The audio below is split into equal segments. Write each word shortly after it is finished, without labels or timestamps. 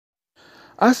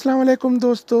अस्सलाम वालेकुम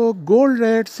दोस्तों, गोल्ड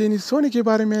रेट्स यानी सोने के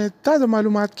बारे में ताज़ा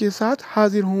मालूमात के साथ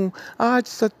हाजिर हूँ। आज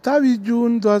 27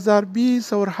 जून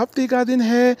 2020 और हफ्ते का दिन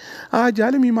है। आज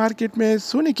आलमी मार्केट में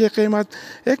सोने की कीमत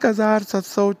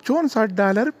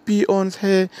 $1764 फी औंस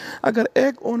है। अगर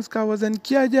एक औंस का वज़न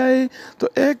किया जाए तो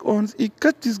एक औंस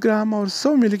 31 ग्राम और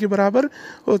 100 मिली के बराबर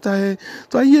होता है।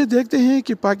 तो आइए देखते हैं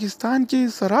कि पाकिस्तान के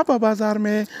सराफा बाज़ार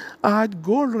में आज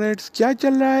गोल्ड रेट्स क्या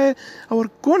चल रहा है और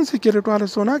कौन से कैरेट वाला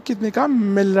सोना कितने का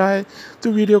मिल रहा है।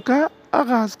 तो वीडियो का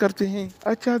आगाज़ करते हैं।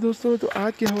 अच्छा दोस्तों, तो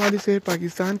आज के हवाले से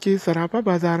पाकिस्तान के सराफा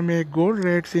बाज़ार में गोल्ड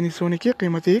रेट्स यानी सोने की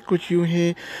कीमतें कुछ यूँ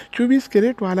हैं। 24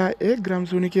 कैरेट वाला 1 ग्राम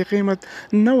सोने की कीमत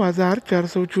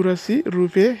 9,484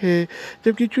 रुपये है,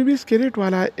 जबकि 24 कैरेट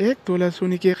वाला 1 तोला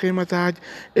सोने की कीमत आज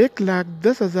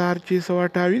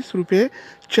 1,10,628 रुपये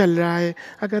चल रहा है।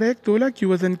 अगर 1 तोला की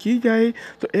वज़न की जाए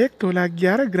तो 1 तोला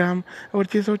 11 ग्राम और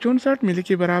 664 मिली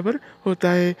के बराबर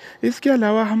होता है। इसके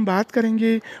अलावा हम बात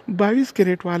करेंगे 22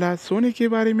 कैरेट वाला सोने के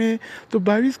बारे में। तो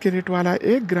 22 कैरेट वाला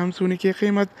 1 ग्राम सोने की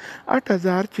कीमत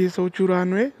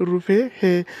 8,694 रुपये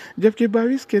है, जबकि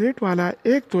 22 कैरेट वाला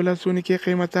 1 तोला सोने की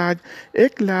कीमत आज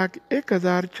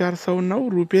 1,01,409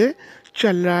 रुपये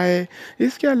चल रहा है।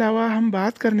 इसके अलावा हम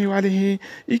बात करने वाले हैं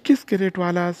 21 कैरेट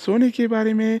वाला सोने के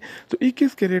बारे में। तो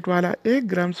 21 कैरेट वाला 1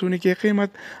 ग्राम सोने की कीमत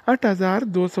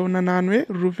 8,299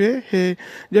 रुपये है,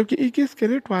 जबकि 21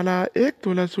 कैरेट वाला 1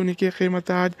 तोला सोने की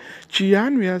कीमत आज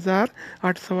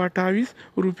 96,828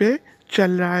 रुपये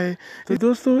चल रहा है। तो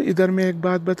दोस्तों, इधर मैं एक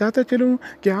बात बताता चलूँ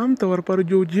कि आमतौर पर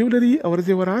जो ज्वेलरी और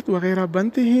जेवरात वगैरह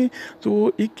बनते हैं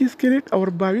तो 21 कैरेट और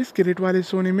 22 कैरेट वाले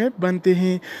सोने में बनते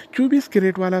हैं। 24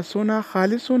 कैरेट वाला सोना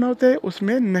खालिस सोना होता है,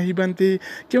 उसमें नहीं बनते,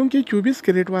 क्योंकि 24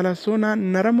 कैरेट वाला सोना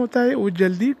नरम होता है, वो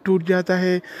जल्दी टूट जाता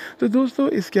है। तो दोस्तों,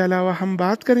 इसके अलावा हम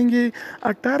बात करेंगे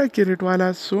 18 कैरेट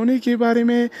वाला सोने के बारे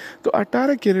में। तो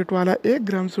 18 कैरेट वाला 1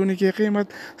 ग्राम सोने की कीमत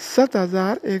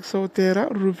 7,113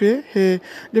 रुपये है,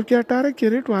 जबकि 18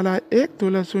 कैरेट वाला 1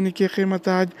 तोला सोने की कीमत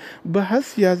आज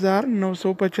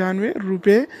 82,995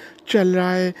 रुपये चल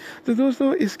रहा है। तो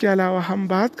दोस्तों, इसके अलावा हम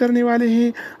बात करने वाले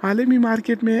हैं आलमी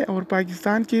मार्केट में और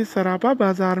पाकिस्तान के सराफा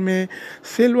बाज़ार में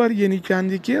सिल्वर यानी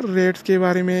चांदी के रेट्स के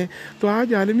बारे में। तो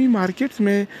आज आलमी मार्केट्स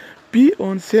में पी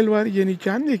ऑन सिल्वर यानी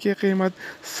चांदी की कीमत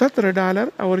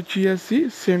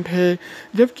 $17.86 है,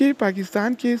 जबकि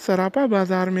पाकिस्तान के सराफा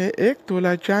बाज़ार में 1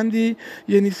 तोला चांदी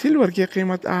यानी सिल्वर की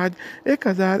कीमत आज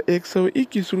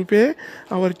 1,121 रुपये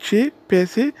और 6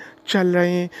 पैसे चल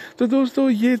रहे हैं। तो दोस्तों,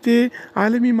 ये थे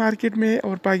आलमी मार्केट में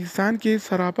और पाकिस्तान के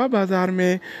सराफा बाज़ार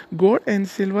में गोल्ड एंड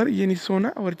सिल्वर यानी सोना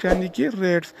और चांदी के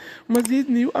रेट्स। मज़ीद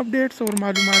न्यू अपडेट्स और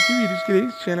मालूमाती वीडियोज़ के लिए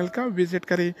इस चैनल का विज़िट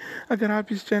करें। अगर आप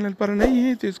इस चैनल पर नए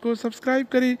हैं तो इसको सब्सक्राइब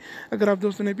करें। अगर आप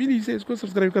दोस्तों ने पीली से इसको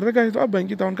सब्सक्राइब कर रखा है तो आप बैंक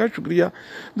की ताउन का शुक्रिया।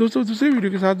 दोस्तों, दूसरे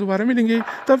वीडियो के साथ दोबारा मिलेंगे,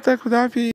 तब तक खुदा हाफिज़।